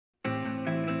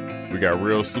We got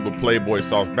real Supah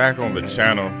PlayboySauce back on the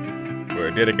channel with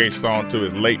a dedication song to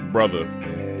his late brother.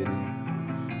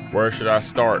 Where should I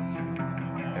start?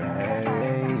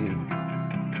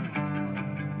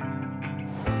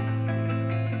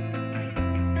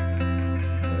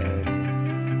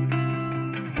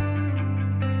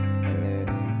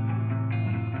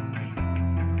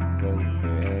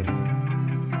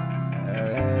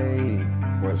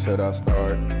 Where should I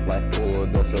start? Life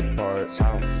pulled us apart.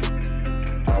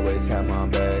 Always had my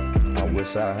back. I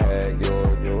wish I had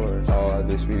yours. All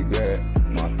this regret.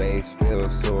 My face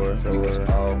feels sore. You was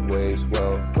always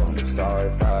welcome. Sorry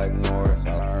if I ignored.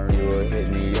 You would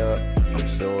hit me up. I'm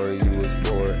sure you was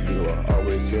bored. You were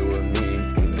always chill with me.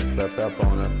 Even slept up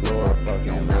on the floor.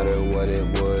 No matter what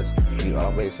it was, you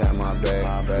always had my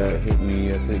back. You would hit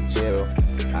me up to chill.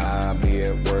 I'll be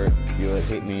at work. You would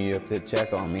hit me up to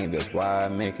check on me. That's why I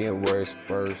make it worse.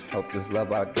 Hope this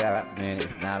love I got, man,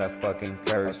 it's not a fucking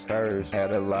curse.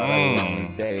 Had a lot of lonely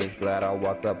days. Glad I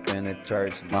walked up in the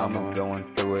church. Mama going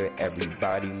through it.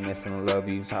 Everybody missing love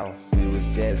you's house. We was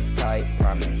just tight.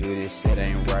 Promise you this shit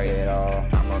ain't right at all.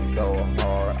 I'ma go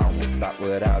hard. I won't stop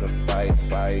without a fight.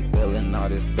 Feeling all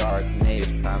this darkness.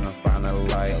 Trying to find a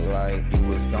light. You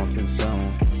was gone too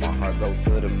soon. My heart go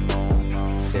to the moon.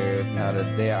 There's not a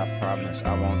day I promise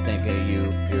I won't think of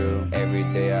you. Every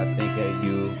day I think of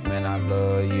you. Man, I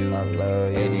love you.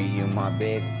 Eddie, you my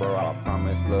big bro. I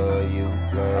promise love you.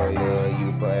 I love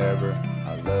you forever.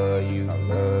 I love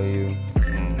you.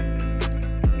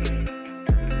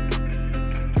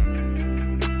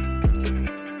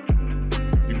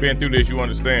 You've been through this, you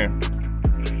understand.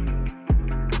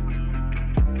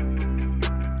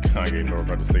 Kanye never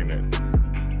about to sing that.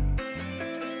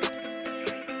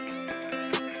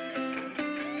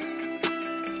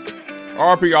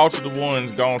 RP all to the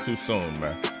ones gone too soon,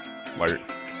 man. Like,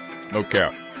 no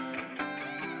cap.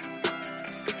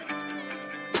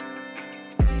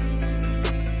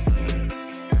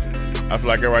 I feel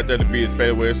like it right there, the beat is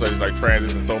faded away, so it's like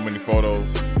transition so many photos.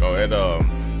 Oh, and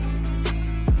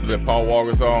was that Paul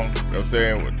Walker song? You know what I'm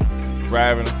saying? With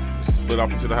driving, split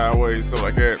off into the highway, stuff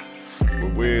like that.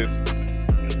 With Wiz.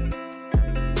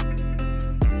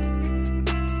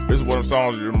 This is one of the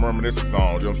songs you reminiscent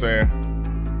songs, you know what I'm saying?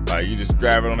 Like, you just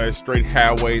driving on that straight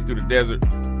highway through the desert,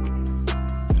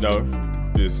 you know,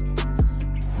 just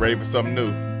ready for something new.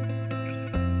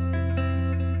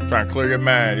 Trying to clear your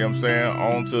mind, you know what I'm saying,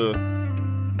 on to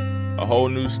a whole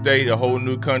new state, a whole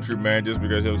new country, man, just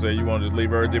because, you know what I'm saying, you want to just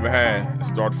leave everything behind and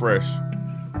start fresh.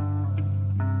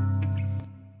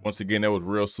 Once again, that was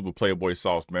real Supah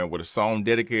PlayboySauce, man, with a song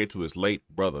dedicated to his late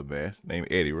brother, man, named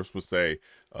Eddie. We're supposed to say,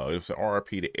 it was an RIP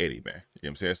to Eddie, man. You know what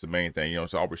I'm saying? That's the main thing. You know,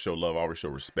 so always show love, always show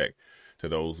respect to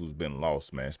those who's been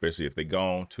lost, man, especially if they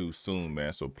gone too soon,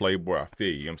 man. So Playboy, I feel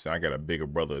you. You know what I'm saying? I got a bigger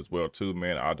brother as well, too,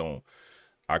 man.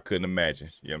 I couldn't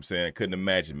imagine. You know what I'm saying? I couldn't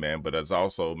imagine, man. But it's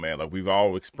also, man, like, we've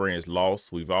all experienced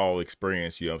loss. We've all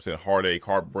experienced, you know what I'm saying, heartache,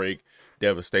 heartbreak,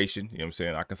 devastation. You know what I'm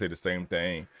saying? I can say the same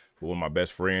thing for one of my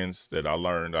best friends that I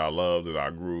learned, that I loved, that I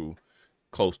grew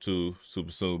close to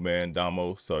super soon, man,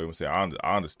 Damo. So, you know what I'm saying,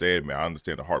 I understand, man. I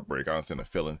understand the heartbreak. I understand the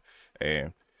feeling.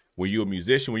 And when you're a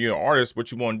musician, when you're an artist,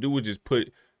 what you want to do is just put,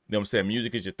 you know what I'm saying,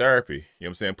 music is your therapy. You know what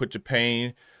I'm saying? Put your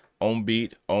pain on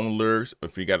beat, on lyrics.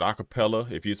 If you got acapella,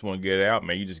 if you just want to get it out,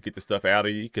 man, you just get the stuff out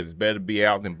of you, because it's better to be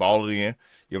out than ball it in. You know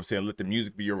what I'm saying? Let the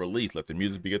music be your release. Let the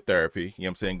music be your therapy. You know what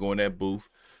I'm saying? Go in that booth.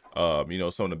 You know,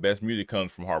 some of the best music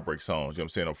comes from heartbreak songs. You know what I'm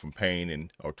saying? Or from pain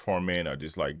and or torment or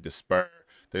just like despair.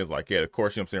 Things like that. Of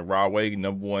course, you know what I'm saying, Rod Wave,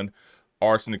 #1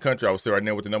 artist in the country, I would say right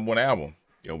now with the #1 album.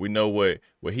 You know, we know what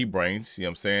he brings, you know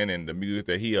what I'm saying, and the music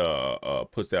that he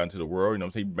puts out into the world. You know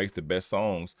what I'm saying? He makes the best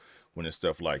songs when it's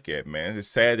stuff like that, man. It's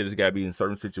sad that it's got to be in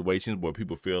certain situations where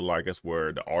people feel like that's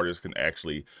where the artist can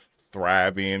actually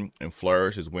thrive in and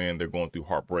flourish, is when they're going through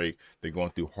heartbreak, they're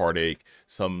going through heartache,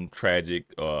 something tragic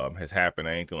has happened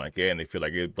or anything like that, and they feel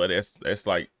like it. But that's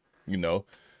like, you know,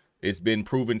 it's been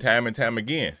proven time and time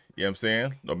again. You know what I'm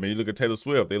saying? I mean, you look at Taylor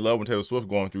Swift. They love when Taylor Swift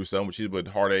going through something, but she's with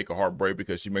heartache or heartbreak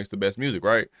because she makes the best music,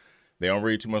 right? They don't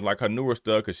read too much like her newer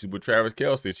stuff because she's with Travis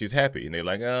Kelce and she's happy. And they're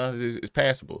like, it's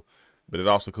passable. But it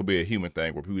also could be a human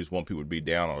thing where people just want people to be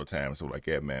down all the time and stuff like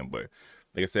that, man. But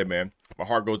like I said, man, my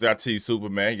heart goes out to you,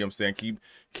 Supah, man. You know what I'm saying?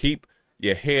 Keep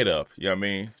your head up. You know what I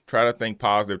mean? Try to think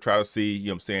positive. Try to see, you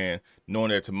know what I'm saying, knowing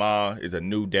that tomorrow is a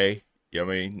new day. You know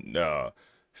what I mean?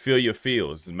 Feel your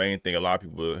feels. The main thing a lot of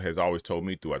people has always told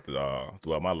me throughout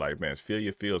my life, man, is feel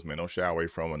your feels, man. Don't shy away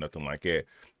from it, nothing like that.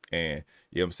 And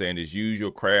you know what I'm saying, just use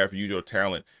your craft, use your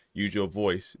talent, use your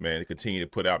voice, man, to continue to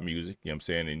put out music. You know what I'm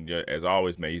saying? And as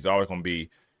always, man, he's always gonna be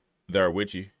there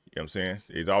with you. You know what I'm saying?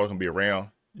 He's always gonna be around.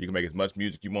 You can make as much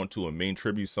music you want to, and mean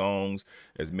tribute songs,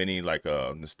 as many like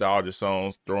nostalgia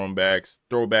songs,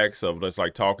 throwbacks of just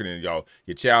like talking in your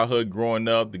childhood growing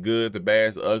up, the good, the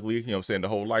bad, the ugly, you know what I'm saying, the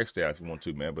whole lifestyle if you want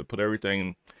to, man. But put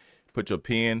your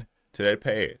pen to that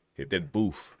pad, hit that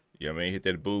booth, you know what I mean? Hit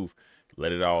that booth,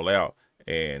 let it all out.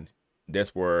 And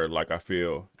that's where, like, I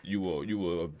feel you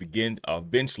will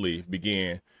eventually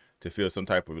begin to feel some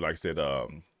type of, like I said,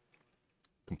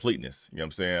 completeness. You know what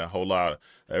I'm saying? A whole lot of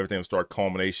everything will start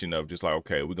culmination of just like,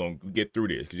 okay, we're gonna get through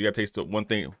this, because you gotta taste one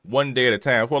thing one day at a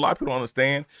time. Well, a lot of people don't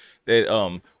understand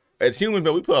that as humans,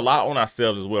 man, we put a lot on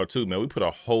ourselves as well too, man. We put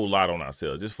a whole lot on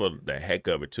ourselves just for the heck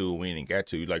of it too. We ain't got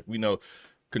to, like, we know,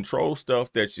 control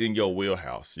stuff that's in your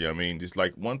wheelhouse. You know what I mean? Just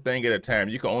like one thing at a time.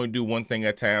 You can only do one thing at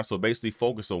a time. So basically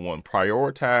focus on one.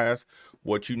 Prioritize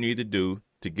what you need to do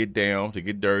to get down, to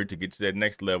get dirty, to get to that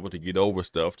next level, to get over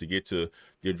stuff, to get to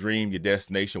your dream, your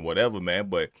destination, whatever, man.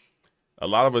 But a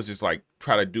lot of us just like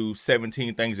try to do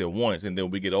 17 things at once, and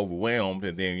then we get overwhelmed,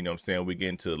 and then, you know what I'm saying, we get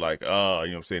into like, you know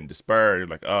what I'm saying, despair,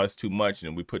 like, it's too much,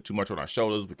 and we put too much on our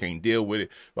shoulders, we can't deal with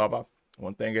it, blah, blah.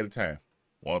 One thing at a time.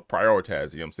 One,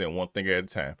 prioritize, you know what I'm saying, one thing at a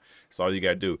time. That's all you got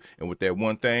to do. And with that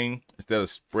one thing, instead of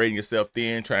spreading yourself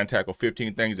thin, trying to tackle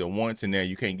 15 things at once, and then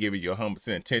you can't give it your 100%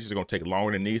 attention, it's going to take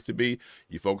longer than it needs to be.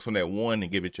 You focus on that one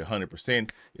and give it your 100%.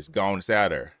 It's gone, it's out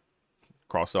there.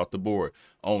 Cross off the board.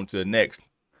 On to the next.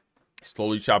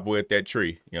 Slowly chop away at that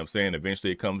tree. You know what I'm saying?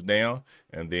 Eventually it comes down,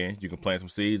 and then you can plant some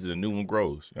seeds and a new one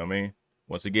grows. You know what I mean?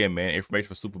 Once again, man, information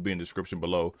for Supah be in the description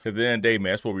below. At the end of the day,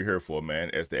 man, that's what we're here for, man.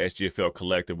 As the SGFL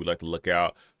collective, we like to look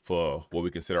out for what we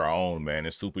consider our own, man.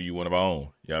 And Supah, you one of our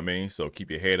own. You know what I mean? So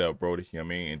keep your head up, Brody. You know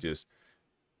what I mean? And just,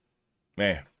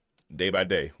 man, day by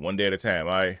day, one day at a time.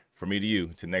 All right? From me to you,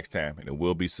 until next time. And it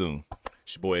will be soon.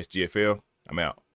 It's your boy SGFL. I'm out.